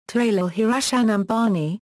Dhirajlal Hirachand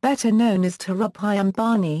Ambani, better known as Dhirubhai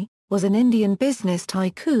Ambani, was an Indian business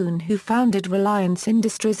tycoon who founded Reliance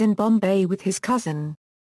Industries in Bombay with his cousin.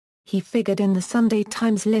 He figured in the Sunday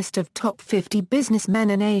Times list of top 50 businessmen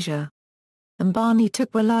in Asia. Ambani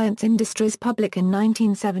took Reliance Industries public in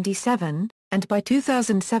 1977, and by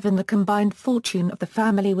 2007 the combined fortune of the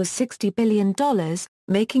family was $60 billion,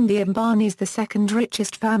 making the Ambanis the second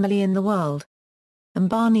richest family in the world.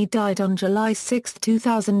 Ambani died on July 6,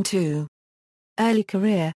 2002. Early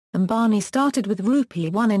career: Ambani started with rupee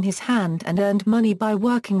 1 in his hand and earned money by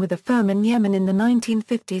working with a firm in Yemen in the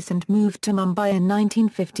 1950s and moved to Mumbai in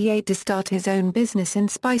 1958 to start his own business in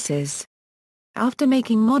spices. After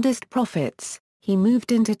making modest profits, he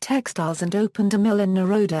moved into textiles and opened a mill in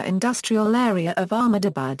Naroda industrial area of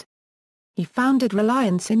Ahmedabad. He founded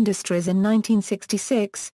Reliance Industries in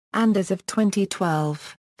 1966, and as of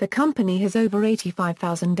 2012, the company has over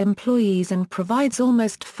 85,000 employees and provides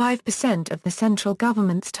almost 5% of the central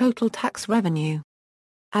government's total tax revenue.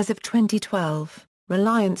 As of 2012,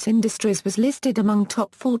 Reliance Industries was listed among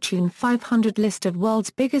top Fortune 500 list of world's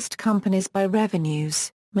biggest companies by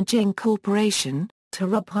revenues. Majin Corporation: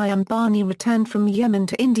 Dhirubhai Ambani returned from Yemen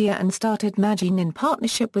to India and started Majin in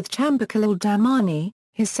partnership with Dhirajlal Ambani,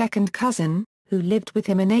 his second cousin, who lived with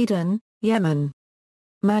him in Aden, Yemen.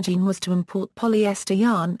 Majin was to import polyester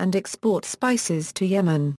yarn and export spices to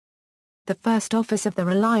Yemen. The first office of the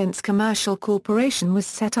Reliance Commercial Corporation was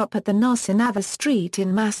set up at the Narsinavar Street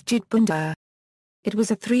in Masjid Bunda. It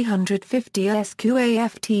was a 350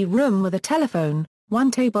 sqaft room with a telephone,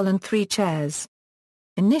 1 table and 3 chairs.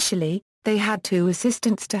 Initially, they had 2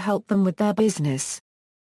 assistants to help them with their business.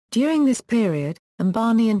 During this period,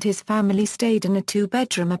 Ambani and his family stayed in a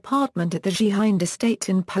 2-bedroom apartment at the Jihind estate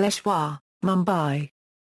in Paleshwar, Mumbai.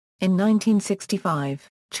 In 1965,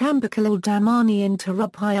 Dhirajlal Ambani and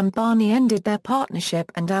Dhirubhai Ambani ended their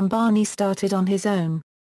partnership and Ambani started on his own.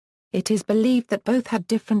 It is believed that both had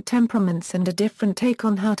different temperaments and a different take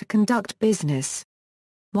on how to conduct business.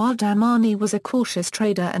 While Ambani was a cautious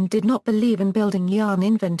trader and did not believe in building yarn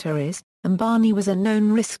inventories, Ambani was a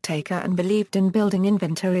known risk-taker and believed in building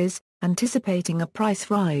inventories, anticipating a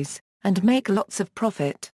price rise, and make lots of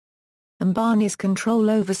profit. Ambani's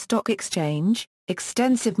control over stock exchange,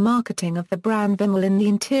 extensive marketing of the brand Vimal in the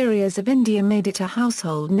interiors of India made it a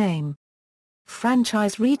household name.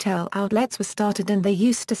 Franchise retail outlets were started and they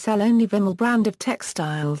used to sell only Vimal brand of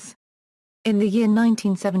textiles. In the year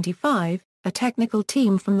 1975, a technical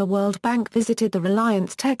team from the World Bank visited the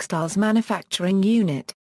Reliance Textiles manufacturing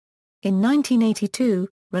unit. In 1982,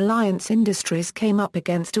 Reliance Industries came up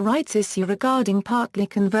against a rights issue regarding partly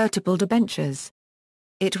convertible debentures.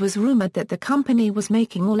 It was rumored that the company was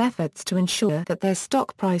making all efforts to ensure that their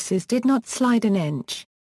stock prices did not slide an inch.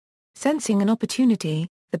 Sensing an opportunity,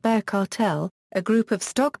 the Bear Cartel, a group of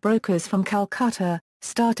stockbrokers from Calcutta,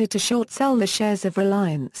 started to short-sell the shares of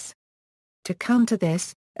Reliance. To counter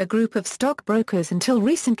this, a group of stockbrokers until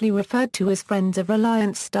recently referred to as Friends of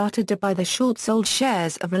Reliance started to buy the short-sold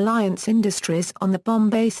shares of Reliance Industries on the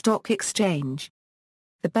Bombay Stock Exchange.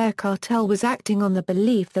 The Bear Cartel was acting on the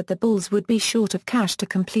belief that the bulls would be short of cash to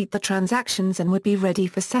complete the transactions and would be ready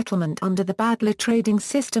for settlement under the Badla trading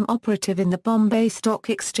system operative in the Bombay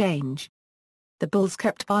Stock Exchange. The bulls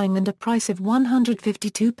kept buying and a price of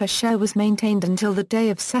 152 per share was maintained until the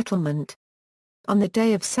day of settlement. On the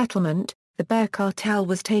day of settlement, the Bear Cartel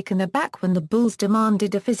was taken aback when the bulls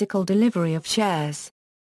demanded a physical delivery of shares.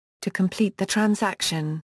 To complete the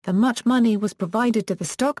transaction, the much money was provided to the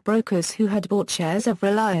stockbrokers who had bought shares of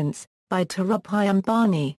Reliance, by Dhirubhai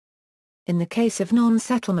Ambani. In the case of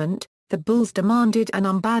non-settlement, the bulls demanded an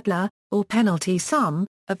umbadla, or penalty sum,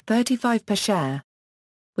 of 35 per share.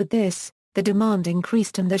 With this, the demand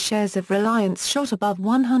increased and the shares of Reliance shot above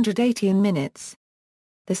 180 in minutes.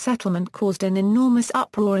 The settlement caused an enormous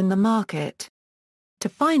uproar in the market. To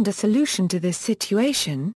find a solution to this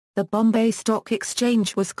situation, the Bombay Stock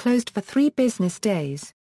Exchange was closed for 3 business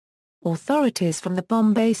days. Authorities from the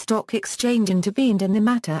Bombay Stock Exchange intervened in the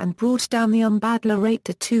matter and brought down the umbadla rate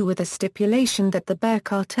to 2 with a stipulation that the Bear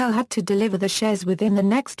Cartel had to deliver the shares within the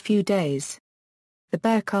next few days. The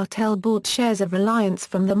Bear Cartel bought shares of Reliance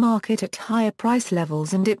from the market at higher price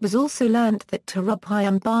levels and it was also learnt that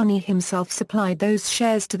Dhirubhai Ambani himself supplied those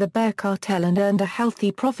shares to the Bear Cartel and earned a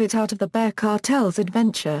healthy profit out of the Bear Cartel's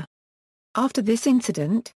adventure. After this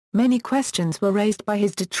incident, many questions were raised by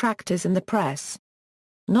his detractors and the press.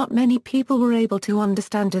 Not many people were able to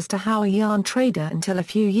understand as to how a yarn trader until a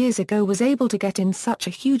few years ago was able to get in such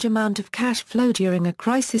a huge amount of cash flow during a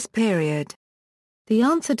crisis period. The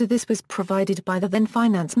answer to this was provided by the then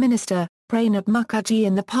Finance Minister, Pranab Mukherjee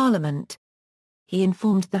in the Parliament. he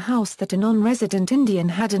informed the House that a non-resident Indian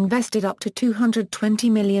had invested up to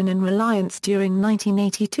 $220 million in Reliance during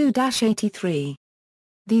 1982-83.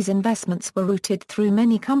 These investments were routed through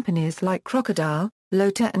many companies like Crocodile,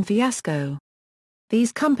 Lotte and Fiasco.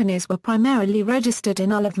 These companies were primarily registered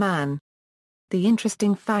in Isle of Man. The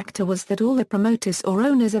interesting factor was that all the promoters or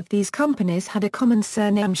owners of these companies had a common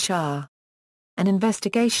surname Shah. An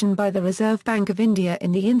investigation by the Reserve Bank of India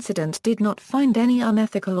in the incident did not find any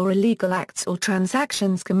unethical or illegal acts or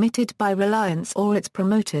transactions committed by Reliance or its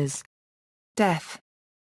promoters. Death.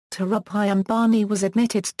 Dhirubhai Ambani was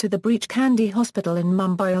admitted to the Breach Candy Hospital in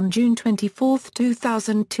Mumbai on June 24,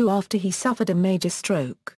 2002 after he suffered a major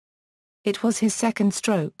stroke. It was his second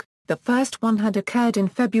stroke. The first one had occurred in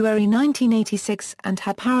February 1986 and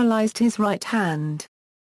had paralyzed his right hand.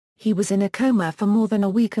 He was in a coma for more than a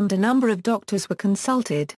week and a number of doctors were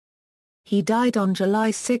consulted. He died on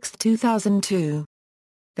July 6, 2002.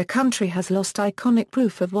 The country has lost iconic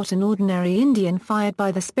proof of what an ordinary Indian fired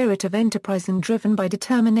by the spirit of enterprise and driven by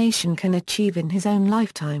determination can achieve in his own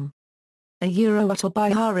lifetime. Atal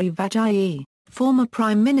Bihari Vajpayee, former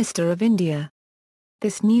Prime Minister of India.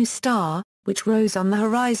 This new star, which rose on the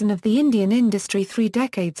horizon of the Indian industry 3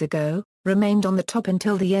 decades ago, remained on the top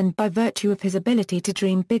until the end by virtue of his ability to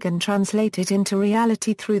dream big and translate it into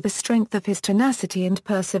reality through the strength of his tenacity and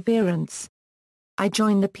perseverance. I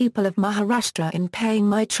join the people of Maharashtra in paying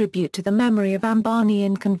my tribute to the memory of Ambani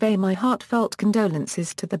and convey my heartfelt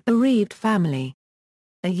condolences to the bereaved family.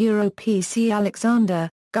 P.C. Alexander,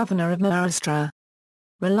 Governor of Maharashtra.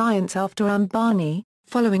 Reliance. After Ambani,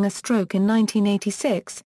 following a stroke in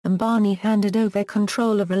 1986, Ambani handed over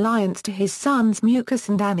control of Reliance to his sons Mukesh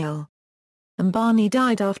and Anil. Ambani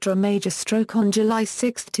died after a major stroke on July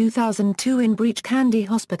 6, 2002 in Breach Candy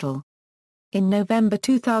Hospital. In November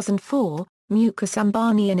 2004, Mukesh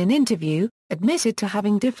Ambani in an interview, admitted to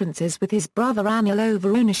having differences with his brother Anil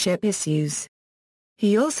over ownership issues.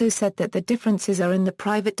 He also said that the differences are in the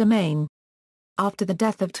private domain. After the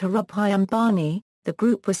death of Dhirubhai Ambani, the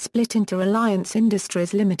group was split into Reliance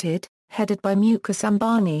Industries Limited, headed by Mukesh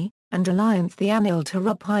Ambani, and Reliance the Anil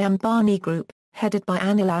Dhirubhai Ambani Group, headed by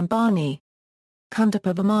Anil Ambani.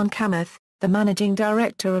 Kundapur Vaman Kamath, the managing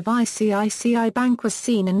director of ICICI Bank, was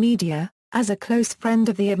seen in media as a close friend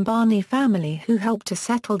of the Ambani family who helped to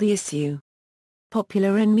settle the issue.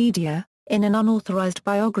 Popular in media, in an unauthorized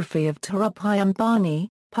biography of Dhirubhai Ambani,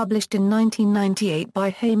 published in 1998 by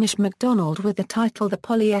Hamish MacDonald with the title The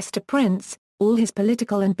Polyester Prince, all his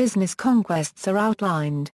political and business conquests are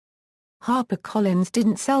outlined. HarperCollins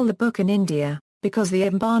didn't sell the book in India, because the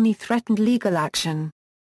Ambani threatened legal action.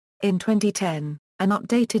 In 2010, an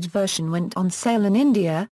updated version went on sale in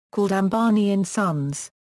India, called Ambani &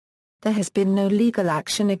 Sons. There has been no legal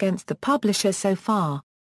action against the publisher so far.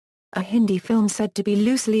 A Hindi film said to be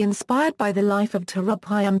loosely inspired by the life of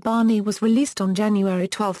Dhirubhai Ambani was released on January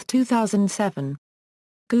 12, 2007.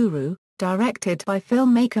 Guru, directed by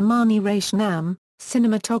filmmaker Mani Raishnam,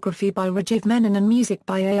 cinematography by Rajiv Menon and music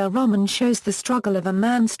by A.R. Rahman, shows the struggle of a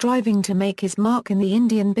man striving to make his mark in the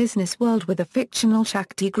Indian business world with a fictional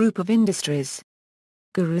Shakti group of industries.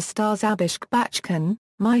 Guru stars Abhishek Bachchan,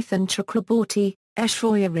 Mithun Chakraborty,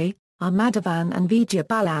 Aishwarya Rai, R. Madhavan and Vijay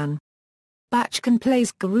Balan. Bachchan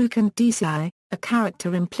plays Gurukant Desai, a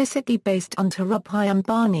character implicitly based on Dhirubhai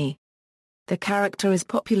Ambani. The character is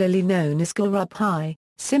popularly known as Dhirubhai,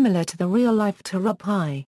 similar to the real-life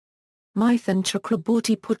Dhirubhai. Mithun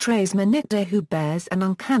Chakraborty portrays Manitda, who bears an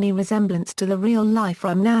uncanny resemblance to the real-life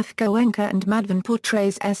Ramnath Goenka, and Madhavan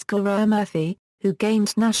portrays S. Gurumurthy, who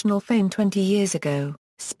gained national fame 20 years ago,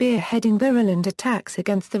 spearheading virulent attacks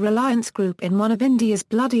against the Reliance Group in one of India's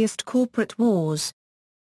bloodiest corporate wars.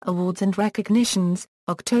 Awards and recognitions.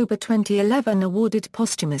 October 2011 awarded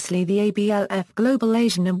posthumously the ABLF Global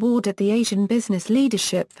Asian Award at the Asian Business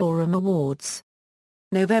Leadership Forum Awards.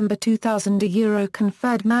 November 2000 a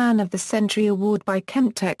conferred Man of the Century Award by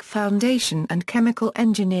Chemtech Foundation and Chemical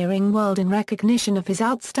Engineering World in recognition of his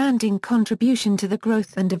outstanding contribution to the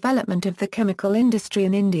growth and development of the chemical industry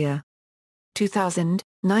in India. 2000,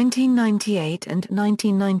 1998 and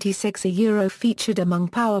 1996 a featured among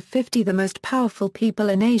Power 50 the most powerful people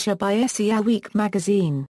in Asia by Asia Week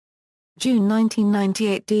magazine. June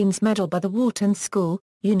 1998 Dean's Medal by the Wharton School,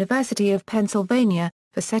 University of Pennsylvania,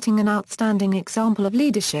 for setting an outstanding example of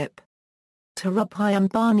leadership. Dhirubhai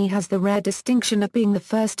Ambani has the rare distinction of being the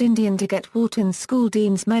first Indian to get Wharton School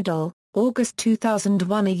Dean's Medal. August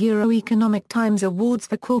 2001 Economic Times Awards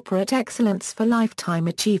for Corporate Excellence for Lifetime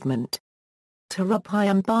Achievement. Dhirubhai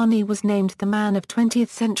Ambani was named the Man of 20th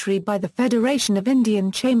Century by the Federation of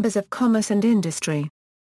Indian Chambers of Commerce and Industry.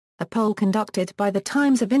 A poll conducted by the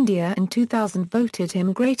Times of India in 2000 voted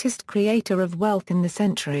him greatest creator of wealth in the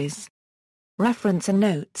centuries. Reference and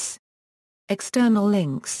notes. External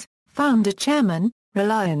links. Founder Chairman,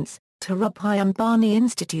 Reliance, Dhirubhai Ambani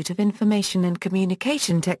Institute of Information and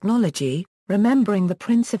Communication Technology, Remembering the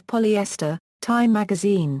Prince of Polyester, Time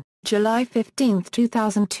Magazine, July 15,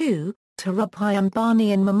 2002, Dhirubhai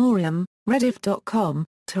Ambani in Memoriam, Rediff.com,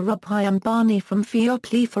 Dhirubhai Ambani from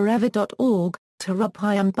FeoplyForever.org,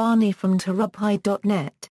 Dhirubhai Ambani from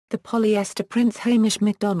Dhirubhai.net, The Polyester Prince Hamish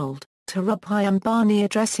MacDonald, Dhirubhai Ambani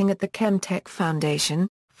addressing at the Chemtech Foundation,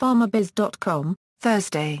 PharmaBiz.com,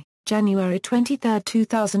 Thursday, January 23,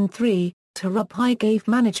 2003, Dhirubhai gave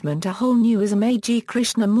management a whole new ism. A.G.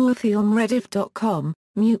 Krishnamurthy on Rediff.com,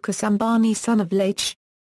 Mukesh Ambani son of Late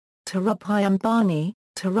Dhirubhai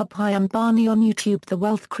Ambani on YouTube. The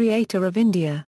wealth creator of India.